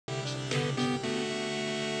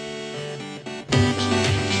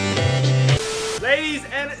Ladies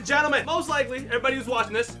and gentlemen, most likely everybody who's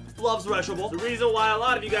watching this loves Retro Bowl. The reason why a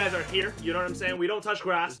lot of you guys are here, you know what I'm saying? We don't touch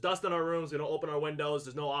grass. There's dust in our rooms. We don't open our windows.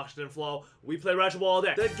 There's no oxygen flow. We play Retro Bowl all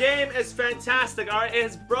day. The game is fantastic, all right? It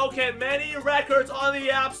has broken many records on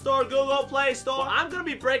the App Store, Google Play Store. Well, I'm going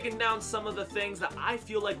to be breaking down some of the things that I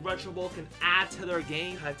feel like Retro Bowl can add to their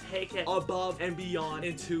game to take it above and beyond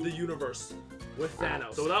into the universe with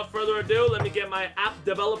Thanos. So without further ado, let me get my app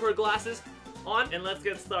developer glasses on and let's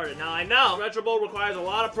get started. Now I know Retro Bowl requires a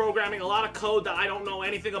lot of programming, a lot of code that I don't know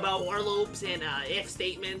anything about, for loops and if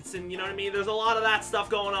statements, and you know what I mean? There's a lot of that stuff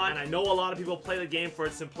going on, and I know a lot of people play the game for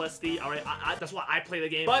its simplicity. All right, that's why I play the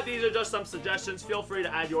game, but these are just some suggestions. Feel free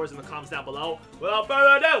to add yours in the comments down below. Without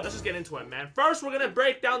further ado, let's just get into it, man. First, we're gonna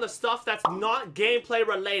break down the stuff that's not gameplay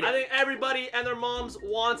related. I think everybody and their moms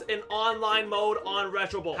wants an online mode on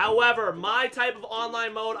Retro Bowl. However, my type of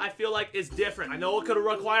online mode I feel like is different. I know it could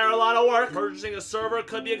require a lot of work. Purchasing a server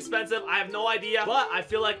could be expensive. I have no idea, but I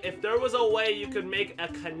feel like if there was a way you could make a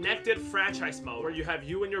connected franchise mode where you have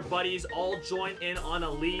you and your buddies all join in on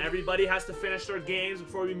a league, everybody has to finish their games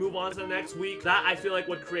before we move on to the next week, that I feel like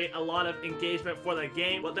would create a lot of engagement for the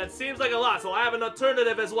game. But that seems like a lot, so I have an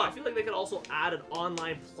alternative as well. I feel like they could also add an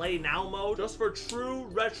online play now mode just for true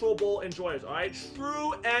Retro Bowl enjoyers, all right?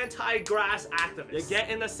 True anti-grass activists. You get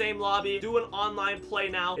in the same lobby, do an online play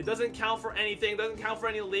now. It doesn't count for anything, doesn't count for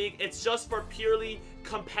any league. It's just for purely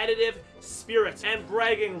competitive spirit and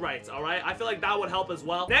bragging rights, all right? I feel like that would help as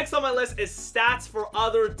well. Next on my list is stats for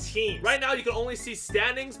other teams. Right now, you can only see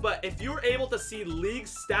standings, but if you're able to see league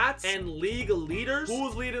stats and league leaders,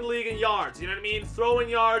 who's leading league in yards, you know what I mean? Throwing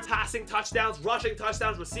yards, passing touchdowns, rushing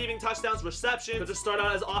touchdowns, receiving touchdowns, reception. Could just start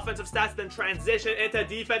out as offensive stats, then transition into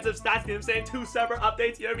defensive stats. You know what I'm saying? Two separate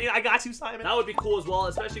updates, you know what I mean? I got you, Simon. That would be cool as well,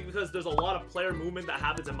 especially because there's a lot of player movement that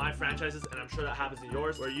happens in my franchises, and I'm sure that happens in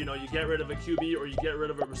yours, where, you know, you get rid of a QB or you get rid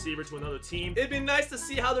of a receiver to another team. It'd be nice to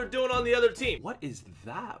see how they're doing on the other team. What is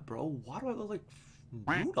that, bro? Why do I look like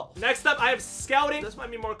Rudolph? Next up, I have scouting. This might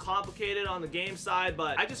be more complicated on the game side,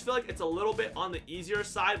 but I just feel like it's a little bit on the easier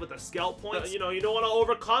side with the scout points. You know, you don't want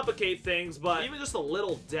to overcomplicate things, but even just a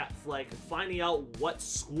little depth, like finding out what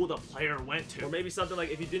school the player went to, or maybe something like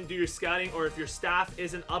if you didn't do your scouting or if your staff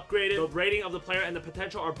isn't upgraded, the rating of the player and the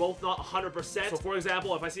potential are both not 100%. So for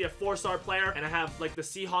example, if I see a 4-star player and I have like the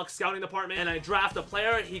Seahawks scouting department and I draft a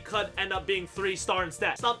player, he could end up being 3-star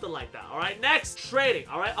instead. Something like that, all right? Next, trading,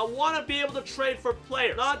 all right? I want to be able to trade for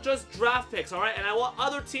players, not just draft picks, all right? And I want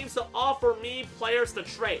other teams to offer me players to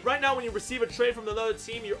trade. Right now, when you receive a trade from another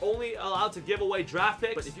team, you're only allowed to give away draft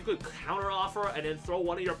picks, but if you could counter offer and then throw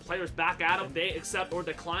one of your players back at them, if they accept or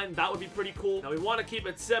decline, that would be pretty cool. Now, we want to keep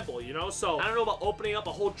it simple, you know? So I don't know about opening up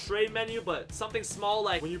a whole trade menu, but something small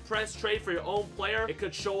like when you press trade for your own player, it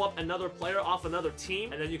could show up another player off another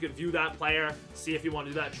team, and then you could view that player, see if you want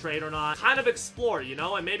to do that trade or not. Kind of explore, you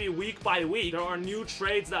know? And maybe week by week, there are new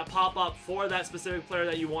trades that pop up for that specific player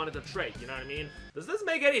that you wanted to trade, you know what I mean? Does this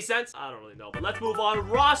make any sense? I don't really know, but let's move on.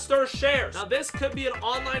 Roster shares. Now, this could be an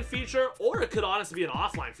online feature, or it could honestly be an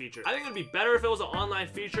offline feature. I think it'd be better if it was an online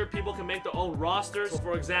feature. People can make their own rosters. So,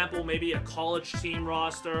 for example, maybe a college team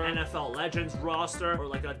roster, NFL Legends roster, or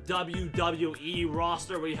like a WWE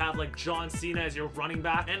roster where you have like John Cena as your running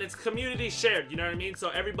back, and it's community shared, you know what I mean? So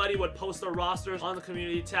everybody would post their rosters on the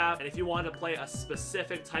community tab, and if you wanted to play a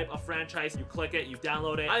specific type of franchise, you click it, you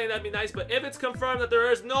download it. I think that'd be nice, but if it's confirmed that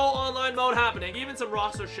there is no online mode happening, even some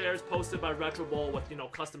roster shares posted by Retro Bowl with, you know,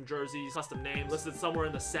 custom jerseys, custom names listed somewhere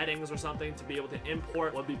in the settings or something to be able to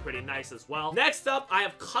import would be pretty nice as well. Next up, I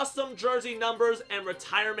have custom jersey numbers and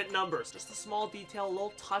retirement numbers. Just a small detail, a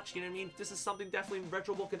little touch, you know what I mean? This is something definitely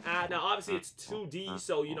Retro Bowl can add. Now, obviously, it's 2D,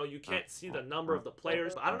 so, you know, you can't see the number of the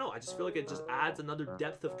players, but I don't know. I just feel like it just adds another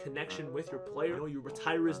depth of connection with your player. You know, you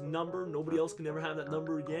retire his number. Nobody else can ever have that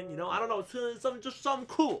number again, you know? I don't know. It's just something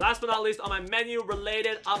cool. Last but not least, on my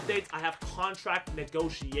menu-related updates, I have contract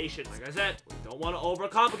negotiation. Like I said, we don't want to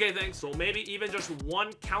overcomplicate things, so maybe even just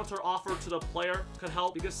one counter offer to the player could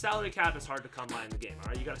help, because salary cap is hard to come by in the game, all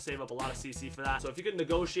right? You got to save up a lot of CC for that. So if you could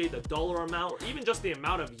negotiate the dollar amount, or even just the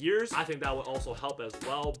amount of years, I think that would also help as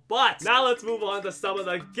well. But now let's move on to some of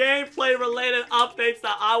the gameplay related updates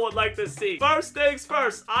that I would like to see. First things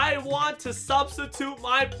first, I want to substitute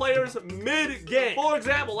my players mid-game. For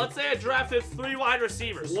example, let's say I drafted 3 wide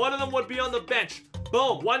receivers. One of them would be on the bench.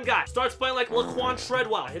 Boom. One guy starts playing like Laquan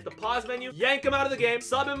Treadwell. I hit the pause menu, yank him out of the game,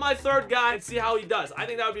 sub in my third guy, and see how he does. I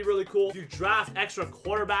think that would be really cool. If you draft extra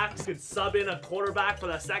quarterbacks, you could sub in a quarterback for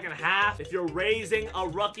the second half. If you're raising a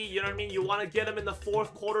rookie, you know what I mean? You want to get him in the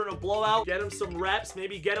fourth quarter in a blowout, get him some reps,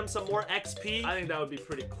 maybe get him some more XP. I think that would be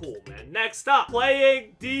pretty cool, man. Next up,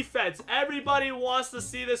 playing defense. Everybody wants to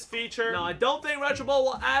see this feature. Now, I don't think Retro Bowl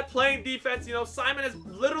will add playing defense. You know, Simon has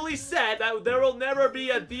literally said that there will never be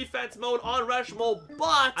a defense mode on Retro Bowl,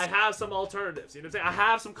 but I have some alternatives. You know what I'm saying? I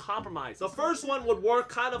have some compromise. The first one would work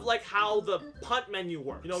kind of like how the punt menu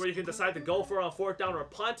works. You know, where you can decide to go for a fourth down or a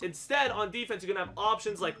punt. Instead, on defense, you can have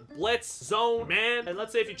options like blitz, zone, man. And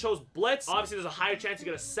let's say if you chose blitz, obviously there's a higher chance you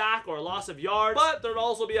get a sack or a loss of yards, but there'd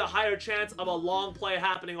also be a higher chance of a long play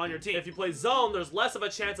happening on your team. If you play zone, there's less of a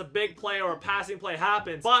chance a big play or a passing play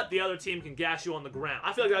happens, but the other team can gash you on the ground.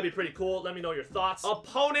 I feel like that'd be pretty cool. Let me know your thoughts.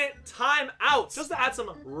 Opponent timeouts. Just to add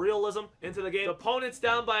some realism into the game. The opponent's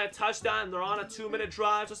down by a touchdown, they're on a 2-minute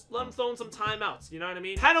drive. Just let them throw in some timeouts. You know what I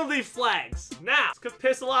mean? Penalty flags. Now, this could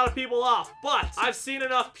piss a lot of people off, but I've seen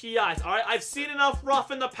enough PIs, all right? I've seen enough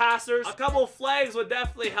roughing the passers. A couple flags would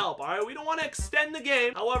definitely help, all right? We don't want to extend the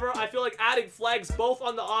game. However, I feel like adding flags both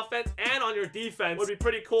on the offense and on your defense would be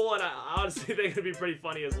pretty cool, and I honestly think it'd be pretty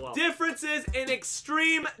funny as well. Differences in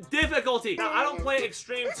extreme difficulty. Now, I don't play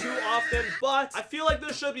extreme too often, but I feel like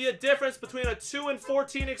there should be a difference between a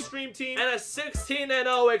 2-14 extreme team and a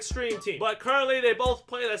 16-0 extreme team. But currently, they both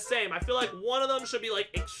play the same. I feel like one of them should be like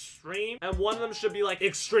extreme, and one of them should be like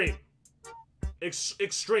extreme.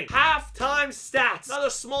 Extreme. Halftime stats. Another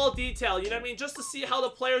small detail, you know what I mean? Just to see how the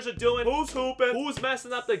players are doing, who's hooping, who's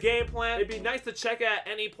messing up the game plan. It'd be nice to check at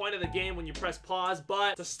any point of the game when you press pause,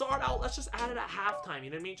 but to start out, let's just add it at halftime, you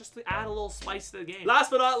know what I mean? Just to add a little spice to the game. Last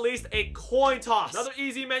but not least, a coin toss. Another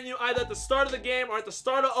easy menu either at the start of the game or at the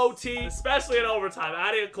start of OT, especially in overtime.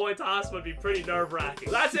 Adding a coin toss would be pretty nerve-wracking.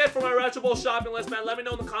 That's it for my Retro Bowl shopping list, man. Let me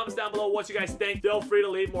know in the comments down below what you guys think. Feel free to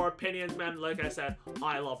leave more opinions, man. Like I said,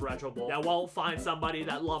 I love Retro Bowl. I won't find somebody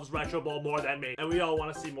that loves Retro Bowl more than me, and we all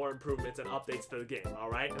want to see more improvements and updates to the game. All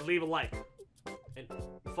right, and leave a like and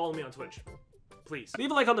follow me on Twitch, please.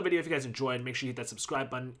 Leave a like on the video if you guys enjoyed. Make sure you hit that subscribe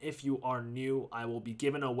button. If you are new, I will be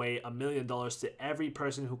giving away $1 million to every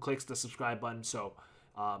person who clicks the subscribe button. So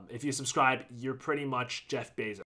if you subscribe, you're pretty much Jeff Bezos.